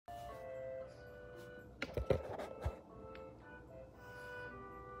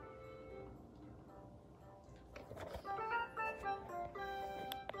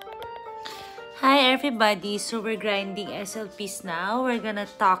Hi everybody, so we're grinding SLPs now. We're gonna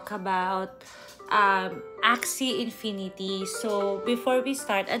talk about AXIE Infinity. So before we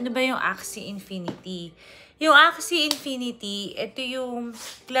start, ano ba yung AXIE Infinity? Yung AXIE Infinity, ito yung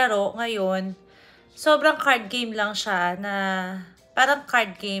laro ngayon. Sobrang card game lang siya na parang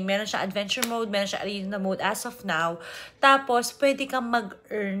card game. Meron siya adventure mode, meron siya arena mode as of now. Tapos pwede kang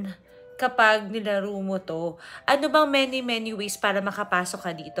mag-earn kapag nilaro mo to. Ano bang many ways para makapasok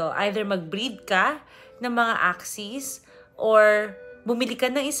ka dito? Either mag-breed ka ng mga AXIEs or bumili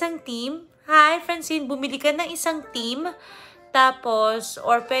ka ng isang team. Hi, Francine! Bumili ka ng isang team. Tapos,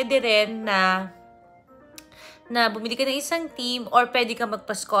 or pwede rin na bumili ka ng isang team or pwede ka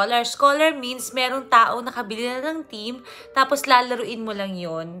magpa-scholar. Scholar means merong tao nakabili na ng team tapos lalaruin mo lang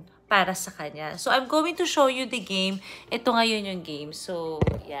yon para sa kanya. So, I'm going to show you the game. Ito ngayon yung game. So,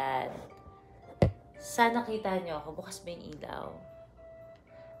 yan. Sana kita nyo ako. Bukas ba yung ilaw?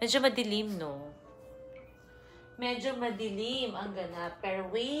 Medyo madilim, no? Medyo madilim ang ganap. Pero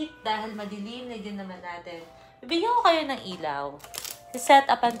wait, dahil madilim, lagyan naman natin. Bibigyan ko kayo ng ilaw. Set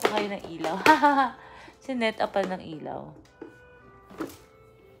upan ko kayo ng ilaw. Sinet upan ng ilaw.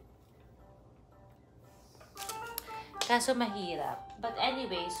 Kaso mahirap. But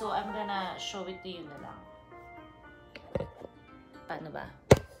anyway, so I'm gonna show it to you na lang. Paano ba?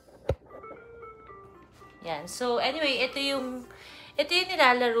 Yan. So, anyway, ito yung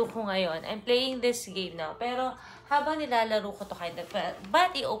nilalaro ko ngayon. I'm playing this game now. Pero, habang nilalaro ko to kind of, but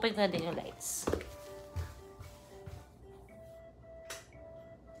i-open ko na din yung lights.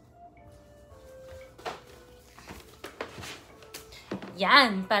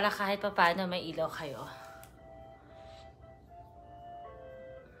 Yan. Para kahit pa paano may ilaw kayo.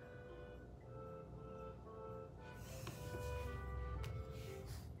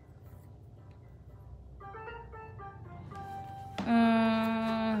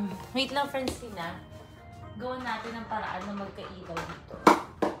 Wait lang, Francina. Gawin natin ang paraan na magkailaw dito.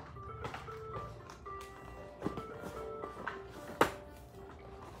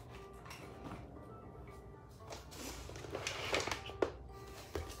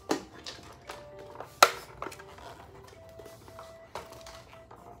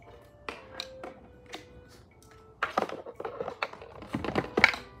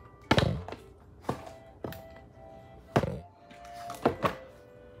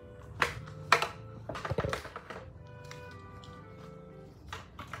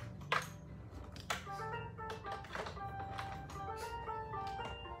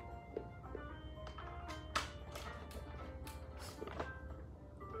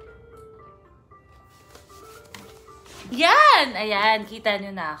 Yan! Ayan, kita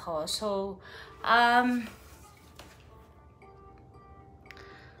nyo na ako. So, paano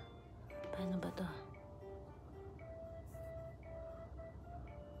ba to?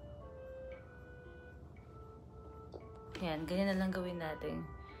 Yan, ganyan na lang gawin natin.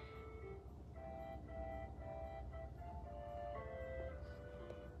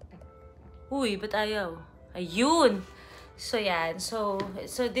 Uy, ba't ayaw? Ayun! So, yan. So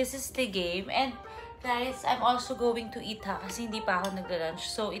this is the game. And, guys, I'm also going to eat ha, kasi hindi pa ako nagla-lunch.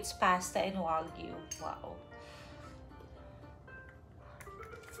 So, it's pasta and wagyu. Wow.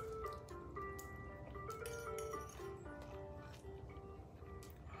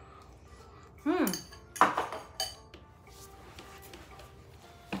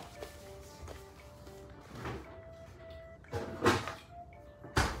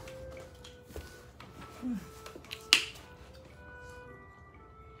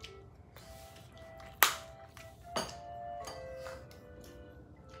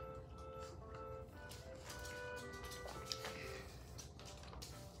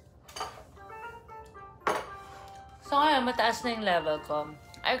 So, ngayon, mataas na yung level ko.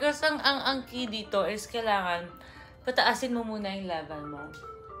 I guess ang key dito is kailangan pataasin mo muna yung level mo.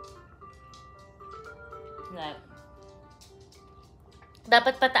 Like,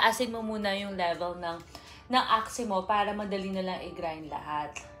 dapat pataasin mo muna yung level ng AXIE mo para madali na lang i-grind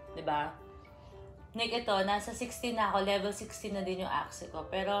lahat. Diba? Like ito, nasa 16 na ako. Level 16 na din yung AXIE ko.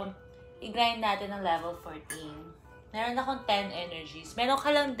 Pero, i-grind natin ng level 14. Meron akong 10 energies. Meron ka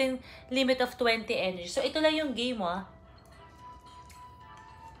lang din limit of 20 energies. So, ito lang yung game, ah.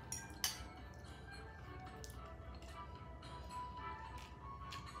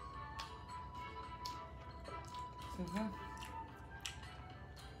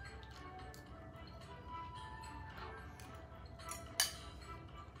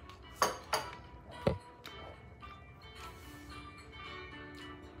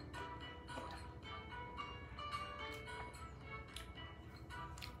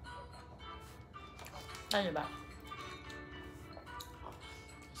 Ano ba?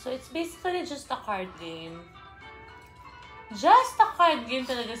 So, it's basically just a card game. Just a card game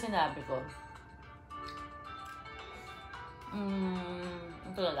talaga sinabi ko.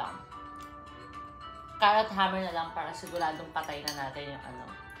 Ito na lang. Carrot hammer na lang para siguradong patay na natin yung ano.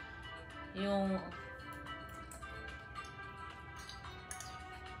 Yung...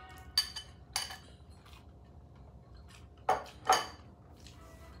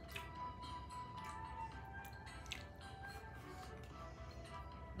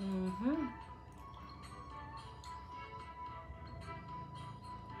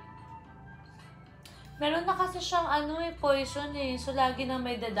 Meron na kasi siyang ano poison So, lagi na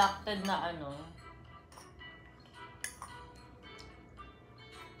may deducted na ano.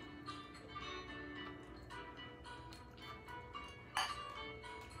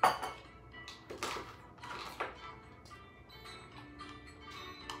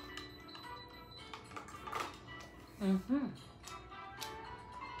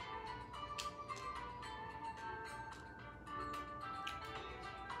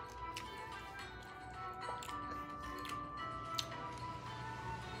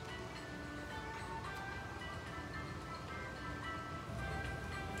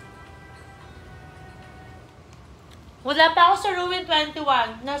 Wala pa ako sa Ruin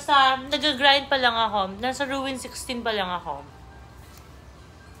 21. Nag-grind pa lang ako. Nasa Ruin 16 pa lang ako.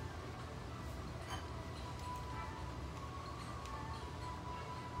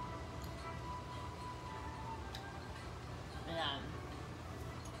 Ayan.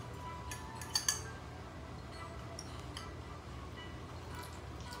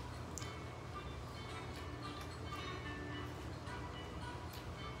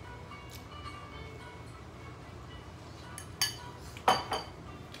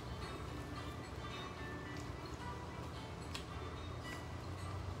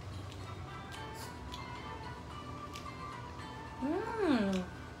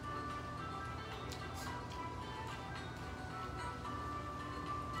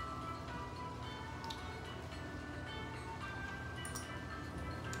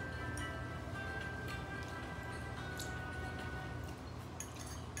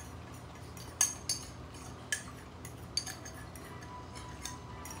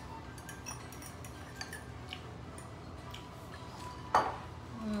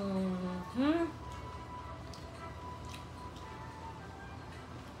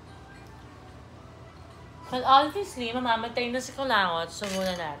 Well, obviously, mamamatay na si Kulangot. So,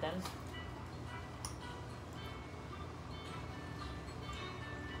 muna natin.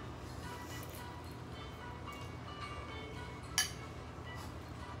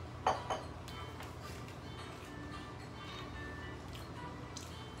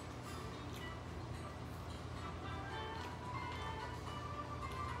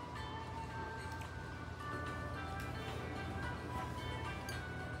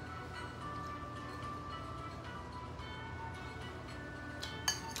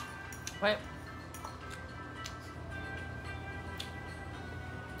 Right.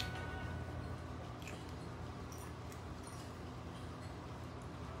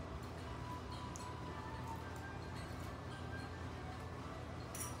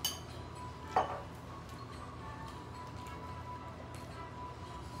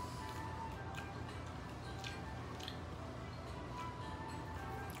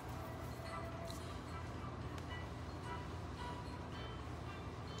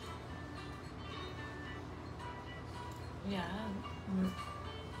 Yeah.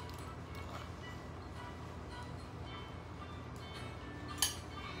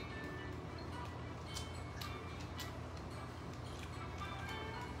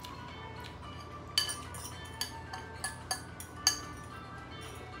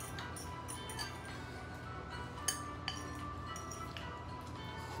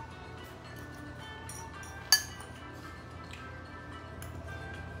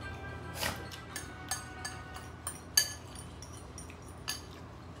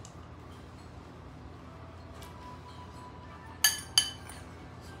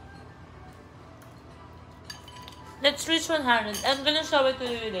 Let's reach 100. I'm gonna show it to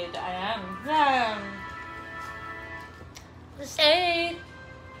you later. I am. Say.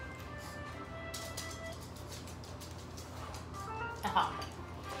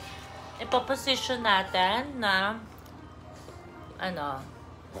 Ipoposition natin na ano.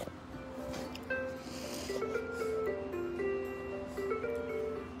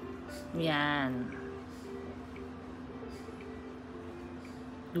 Yan.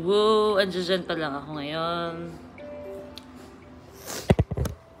 Woo! Andyan pa lang ako ngayon.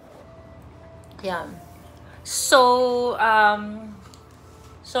 Yan. So,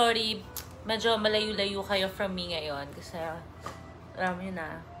 sorry, medyo malayo-layo kayo from me ngayon kasi alam nyo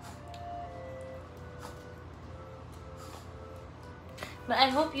na, But I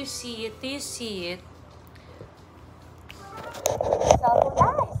hope you see it. Do you see it? Cellphone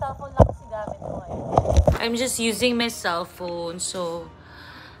lang kasi gamit ko ngayon. I'm just using my cell phone, so...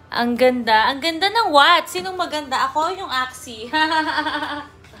 Ang ganda. Ang ganda ng what? Sinong maganda? Ako yung AXIE.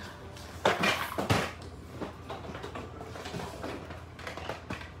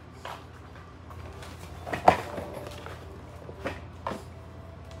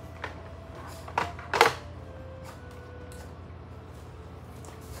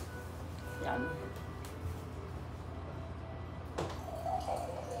 Yan.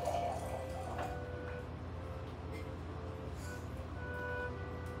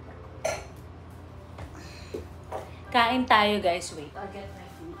 Kain tayo, guys. Wait, I'll get my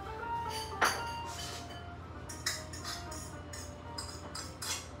food.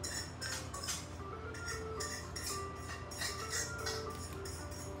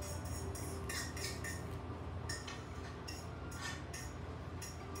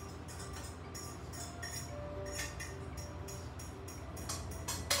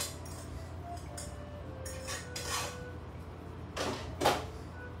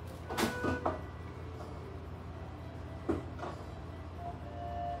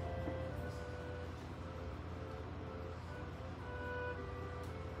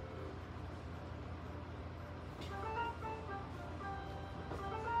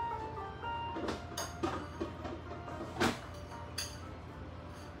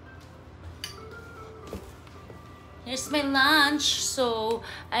 Here's my lunch. So,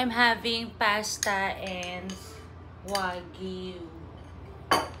 I'm having pasta and wagyu.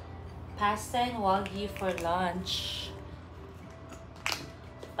 Pasta and wagyu for lunch.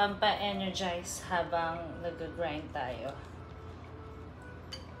 Pampa-energize habang nag-grind tayo.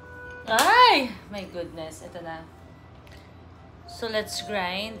 Ay! My goodness. Ito na. So, let's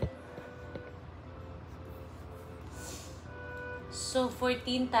grind. So,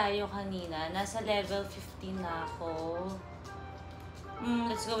 14 tayo kanina. Nasa level 15 na ako.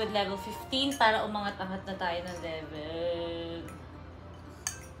 Let's go with level 15 para umangat-angat na tayo ng level.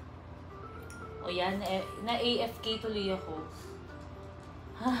 O yan, na-AFK tuloy ako.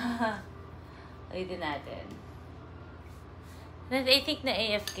 Ulitin natin. I think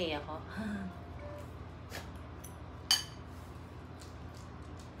na-AFK ako.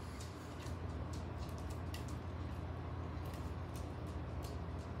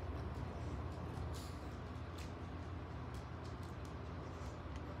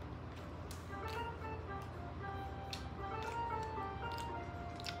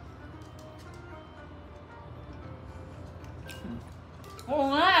 Oo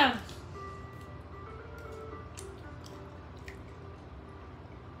nga.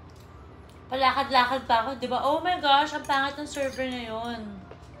 Palakad-lakad pa ako, di ba? Oh my gosh, ang pangat ng server na yun.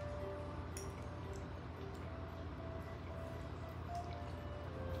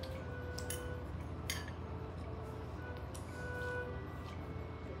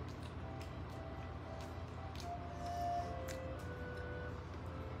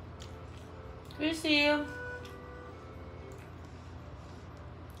 Chrissy.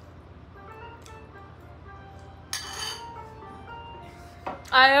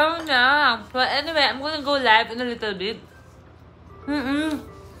 Ayaw na. But anyway, I'm gonna go live in a little bit.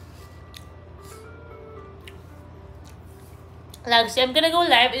 Lagsi, I'm gonna go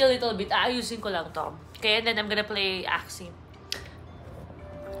live in a little bit. Aayusin ko lang to. Okay, and then I'm gonna play AXIE.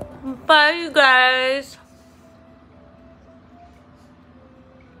 Bye, you guys!